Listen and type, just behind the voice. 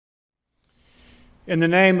In the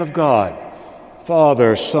name of God,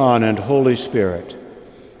 Father, Son, and Holy Spirit.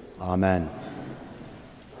 Amen.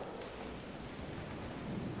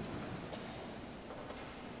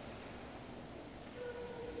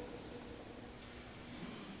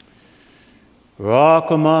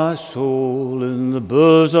 Rock of my soul in the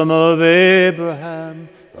bosom of Abraham.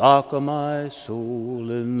 Rock of my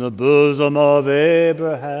soul in the bosom of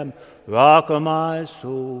Abraham. Rock of my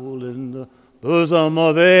soul in the bosom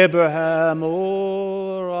of Abraham.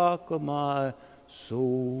 O rock of my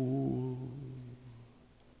soul.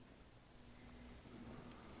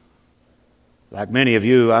 Like many of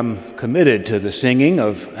you, I'm committed to the singing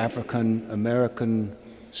of African American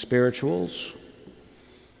spirituals.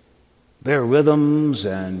 Their rhythms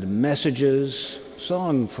and messages,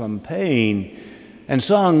 sung from pain and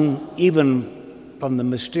sung even from the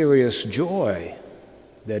mysterious joy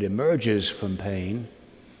that emerges from pain,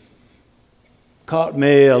 caught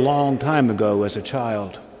me a long time ago as a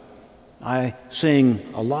child. I sing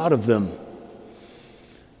a lot of them.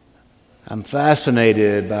 I'm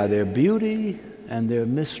fascinated by their beauty and their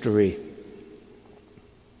mystery.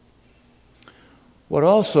 What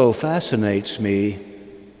also fascinates me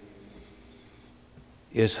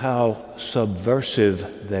is how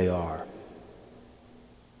subversive they are.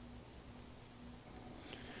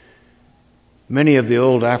 Many of the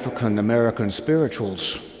old African American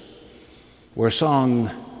spirituals were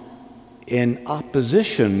sung in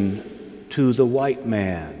opposition to the white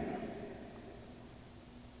man.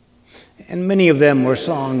 And many of them were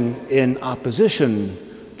sung in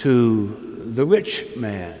opposition to the rich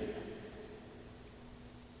man.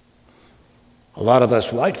 A lot of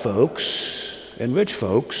us white folks and rich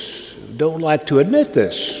folks don't like to admit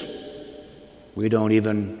this. We don't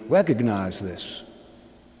even recognize this.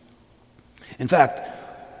 In fact,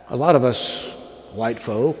 a lot of us white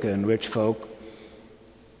folk and rich folk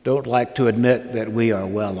don't like to admit that we are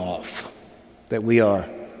well off, that we are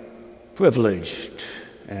privileged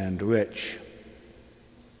and rich.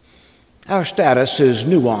 Our status is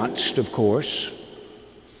nuanced, of course.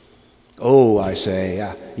 Oh, I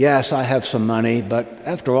say, yes, I have some money, but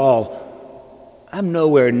after all, I'm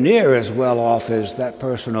nowhere near as well off as that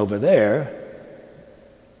person over there.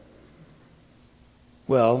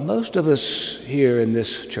 Well, most of us here in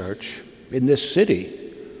this church, in this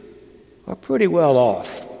city, are pretty well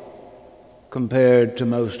off compared to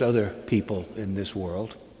most other people in this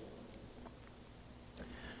world.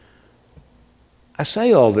 I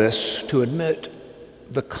say all this to admit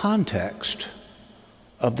the context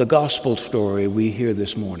of the gospel story we hear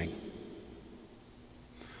this morning.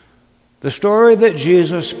 The story that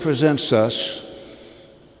Jesus presents us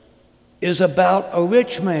is about a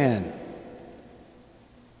rich man.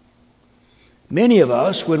 Many of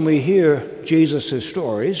us, when we hear Jesus'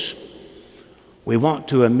 stories, we want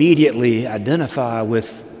to immediately identify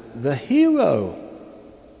with the hero,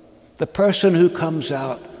 the person who comes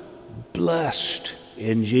out blessed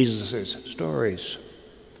in Jesus' stories.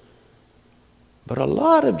 But a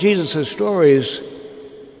lot of Jesus' stories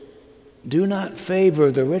do not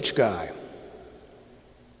favor the rich guy.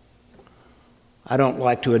 I don't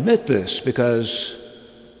like to admit this because,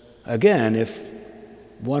 again, if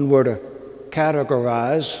one were to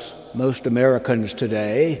categorize most Americans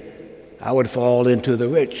today, I would fall into the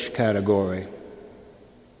rich category.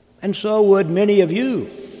 And so would many of you,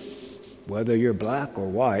 whether you're black or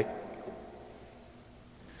white.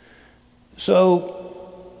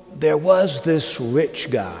 So there was this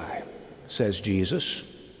rich guy, says Jesus,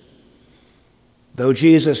 though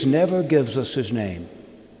Jesus never gives us his name.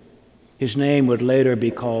 His name would later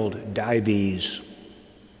be called Dives.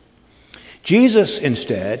 Jesus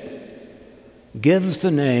instead gives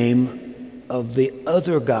the name of the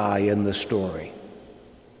other guy in the story,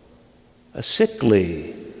 a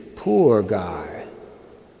sickly, poor guy,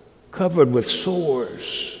 covered with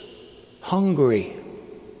sores, hungry,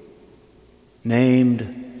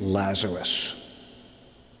 named Lazarus.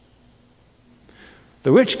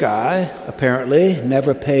 The rich guy apparently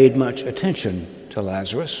never paid much attention to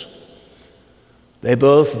Lazarus. They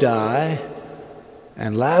both die,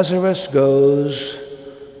 and Lazarus goes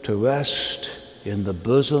to rest in the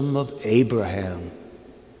bosom of Abraham.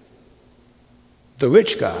 The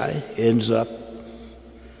rich guy ends up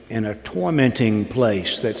in a tormenting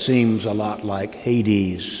place that seems a lot like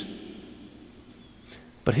Hades.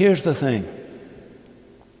 But here's the thing.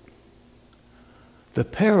 The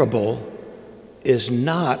parable is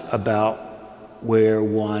not about where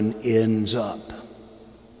one ends up.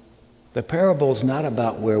 The parable is not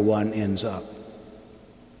about where one ends up.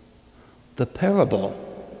 The parable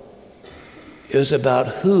is about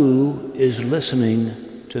who is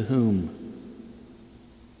listening to whom.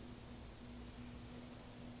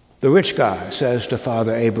 The rich guy says to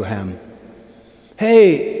Father Abraham,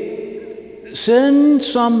 "Hey, send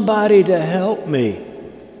somebody to help me.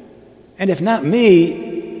 And if not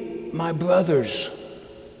me, my brothers."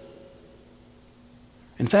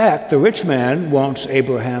 In fact, the rich man wants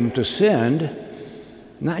Abraham to send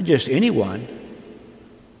not just anyone,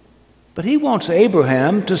 but he wants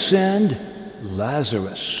Abraham to send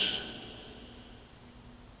Lazarus.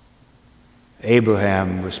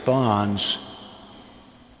 Abraham responds,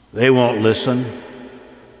 "They won't listen.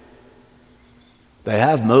 They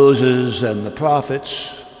have Moses and the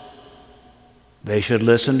prophets. They should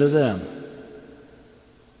listen to them."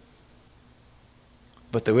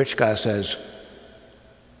 But the rich guy says,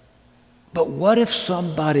 "But what if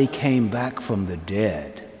somebody came back from the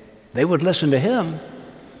dead? They would listen to him."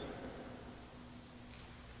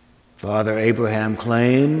 Father Abraham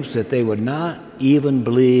claims that they would not even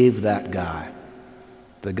believe that guy,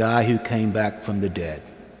 the guy who came back from the dead.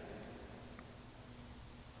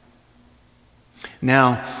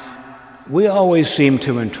 Now, we always seem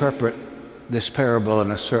to interpret this parable in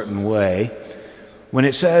a certain way. When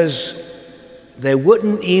it says they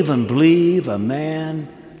wouldn't even believe a man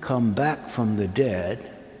come back from the dead,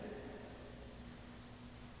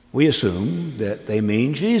 we assume that they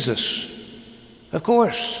mean Jesus. Of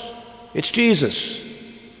course, it's Jesus.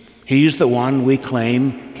 He's the one we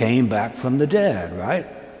claim came back from the dead, right?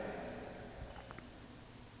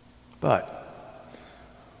 But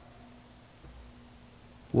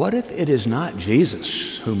what if it is not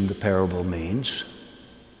Jesus whom the parable means?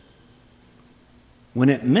 When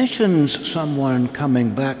it mentions someone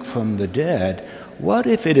coming back from the dead, what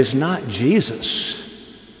if it is not Jesus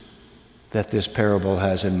that this parable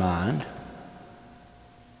has in mind?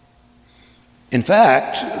 In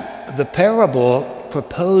fact, the parable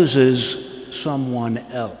proposes someone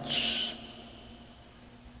else.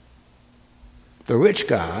 The rich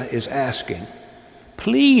guy is asking,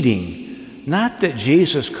 pleading, not that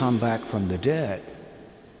Jesus come back from the dead.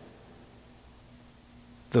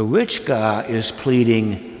 The rich guy is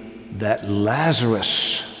pleading that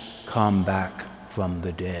Lazarus come back from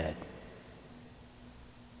the dead.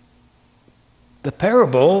 The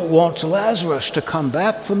parable wants Lazarus to come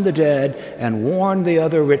back from the dead and warn the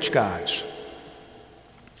other rich guys.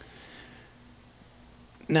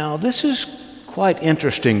 Now, this is quite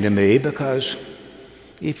interesting to me because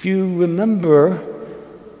if you remember,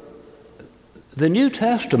 the New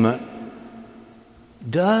Testament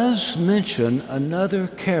does mention another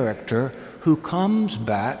character who comes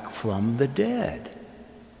back from the dead.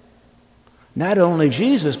 Not only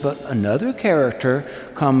Jesus, but another character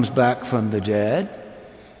comes back from the dead.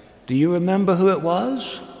 Do you remember who it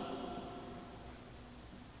was?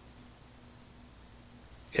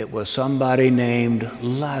 It was somebody named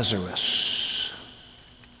Lazarus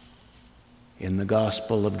in the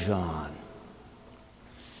Gospel of John.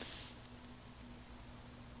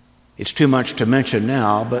 It's too much to mention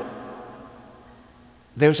now, but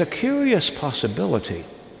there's a curious possibility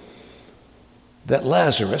that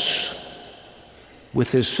Lazarus,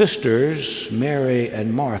 with his sisters, Mary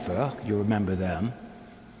and Martha, you remember them,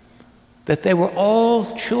 that they were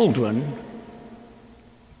all children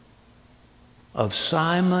of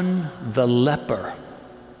Simon the leper.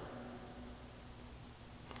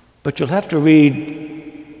 But you'll have to read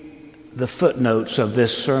the footnotes of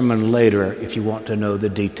this sermon later if you want to know the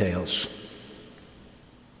details.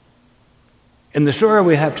 In the story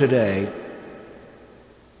we have today,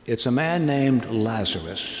 it's a man named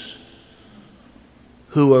Lazarus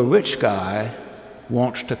who a rich guy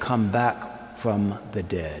wants to come back from the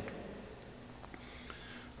dead.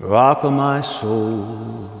 Rock of my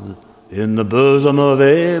soul, in the bosom of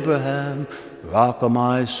Abraham, rock of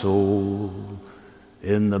my soul,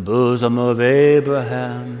 in the bosom of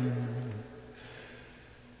Abraham.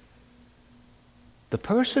 The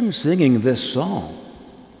person singing this song,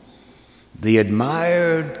 the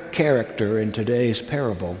admired character in today's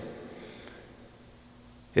parable,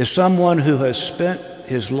 is someone who has spent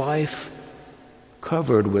his life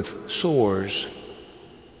covered with sores,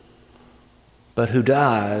 but who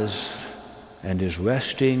dies and is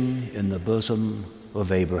resting in the bosom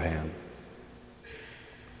of Abraham.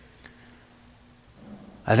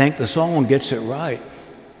 I think the song gets it right.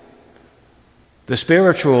 The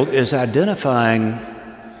spiritual is identifying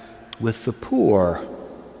with the poor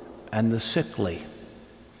and the sickly,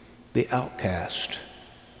 the outcast,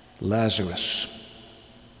 Lazarus.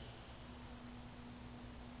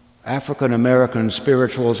 African American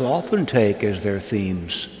spirituals often take as their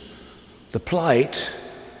themes the plight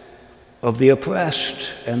of the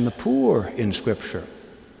oppressed and the poor in Scripture.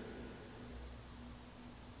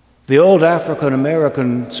 The old African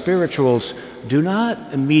American spirituals do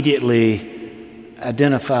not immediately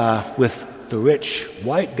identify with the rich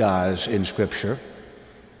white guys in Scripture,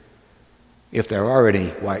 if there are any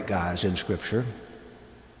white guys in Scripture.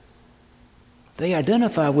 They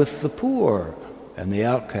identify with the poor and the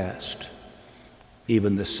outcast,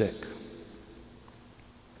 even the sick.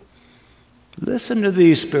 Listen to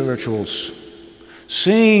these spirituals.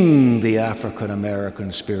 Sing the African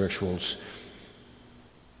American spirituals.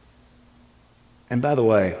 And by the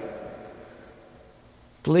way,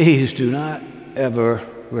 please do not ever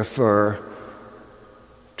refer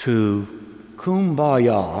to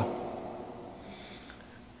Kumbaya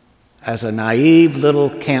as a naive little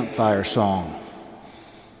campfire song,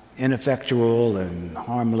 ineffectual and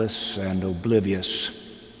harmless and oblivious.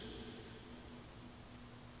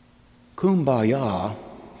 Kumbaya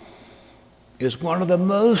is one of the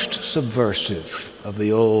most subversive of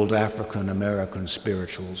the old African American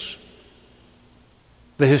spirituals.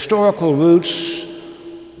 The historical roots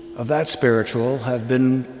of that spiritual have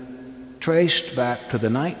been traced back to the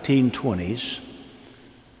 1920s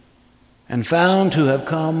and found to have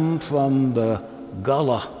come from the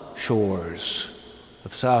Gullah shores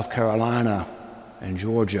of South Carolina and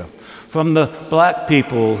Georgia, from the black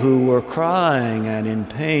people who were crying and in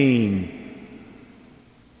pain.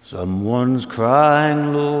 Someone's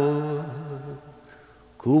crying, Lord,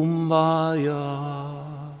 Kumbaya.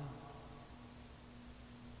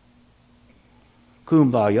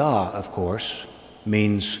 Kumbaya, of course,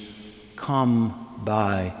 means come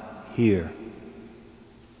by here.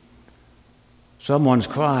 Someone's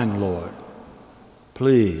crying, Lord,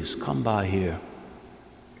 please come by here.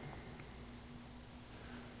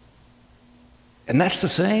 And that's the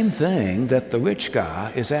same thing that the rich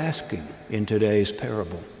guy is asking in today's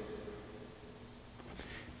parable.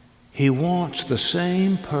 He wants the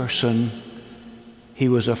same person he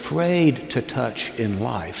was afraid to touch in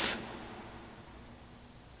life,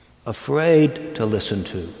 afraid to listen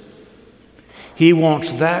to. He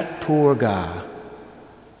wants that poor guy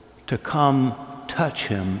to come touch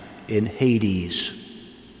him in Hades,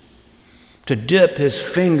 to dip his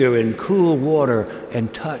finger in cool water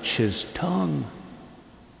and touch his tongue.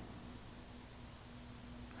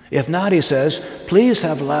 If not, he says, please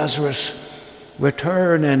have Lazarus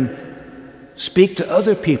return and speak to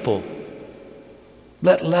other people.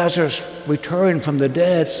 Let Lazarus return from the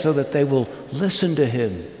dead so that they will listen to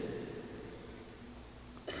him.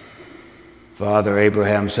 Father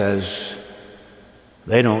Abraham says,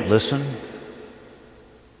 they don't listen.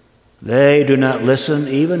 They do not listen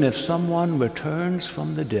even if someone returns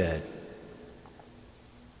from the dead.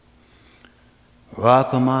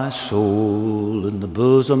 Rock of my soul in the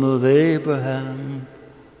bosom of Abraham.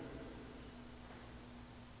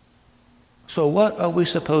 So what are we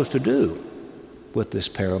supposed to do with this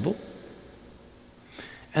parable?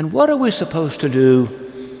 And what are we supposed to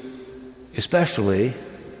do, especially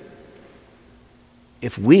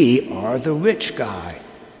if we are the rich guy?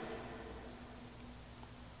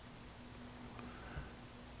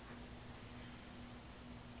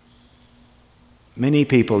 Many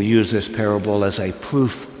people use this parable as a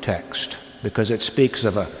proof text because it speaks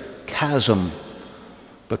of a chasm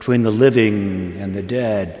between the living and the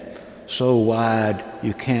dead, so wide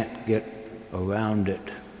you can't get around it.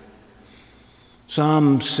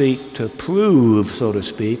 Some seek to prove, so to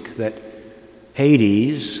speak, that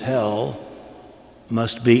Hades, hell,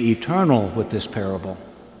 must be eternal with this parable.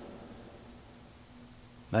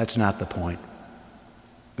 That's not the point.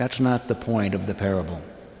 That's not the point of the parable.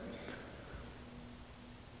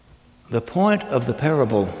 The point of the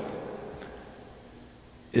parable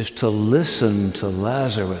is to listen to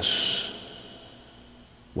Lazarus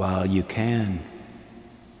while you can.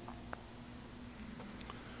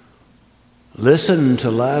 Listen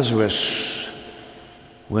to Lazarus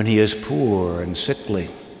when he is poor and sickly.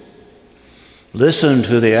 Listen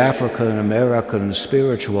to the African American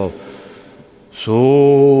spiritual,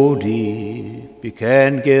 so deep you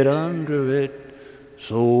can't get under it,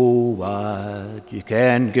 so wide you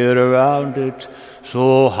can't get around it,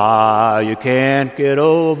 so high you can't get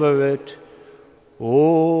over it.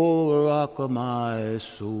 Oh, rock of my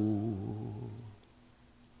soul.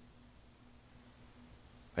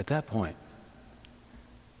 At that point,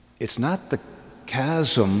 it's not the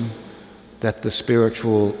chasm that the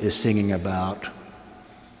spiritual is singing about.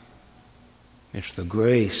 It's the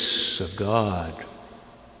grace of God,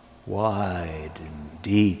 wide and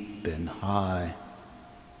deep and high.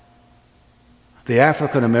 The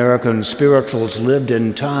African American spirituals lived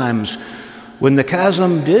in times when the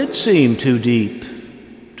chasm did seem too deep,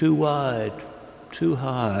 too wide, too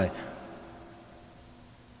high.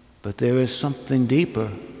 But there is something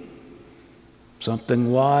deeper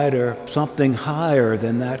something wider, something higher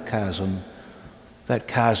than that chasm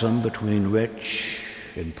between rich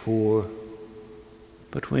and poor,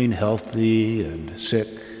 between healthy and sick.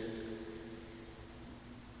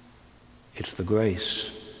 It's the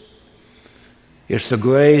grace. It's the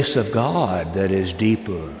grace of God that is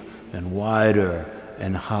deeper and wider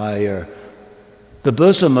and higher. The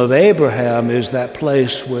bosom of Abraham is that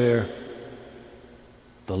place where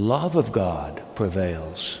the love of God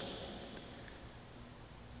prevails.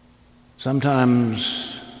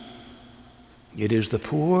 Sometimes it is the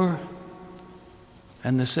poor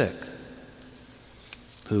and the sick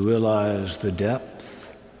who realize the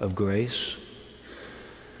depth of grace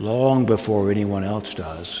long before anyone else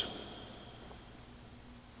does.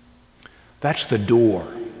 That's the door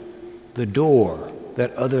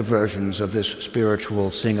that other versions of this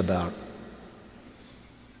spiritual sing about.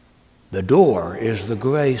 The door is the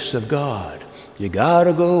grace of God. You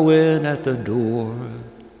gotta go in at the door.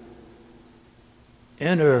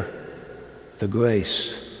 Enter the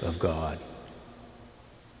grace of God.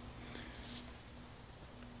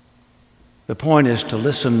 The point is to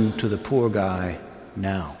listen to the poor guy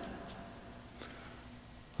now.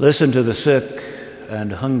 Listen to the sick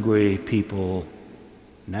and hungry people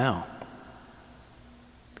now.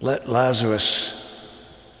 Let Lazarus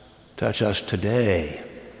touch us today,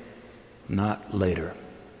 not later.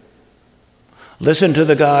 Listen to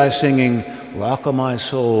the guy singing, "Rocka my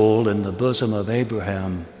soul" in the bosom of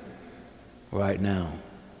Abraham right now.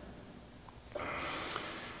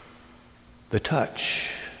 The touch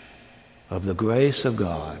of the grace of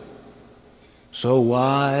God, so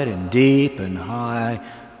wide and deep and high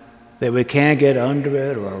that we can't get under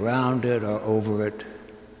it or around it or over it.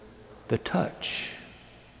 The touch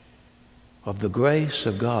of the grace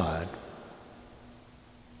of God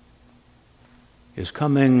is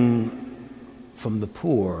coming from the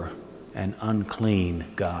poor and unclean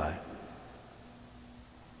guy.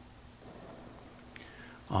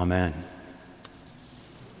 Amen.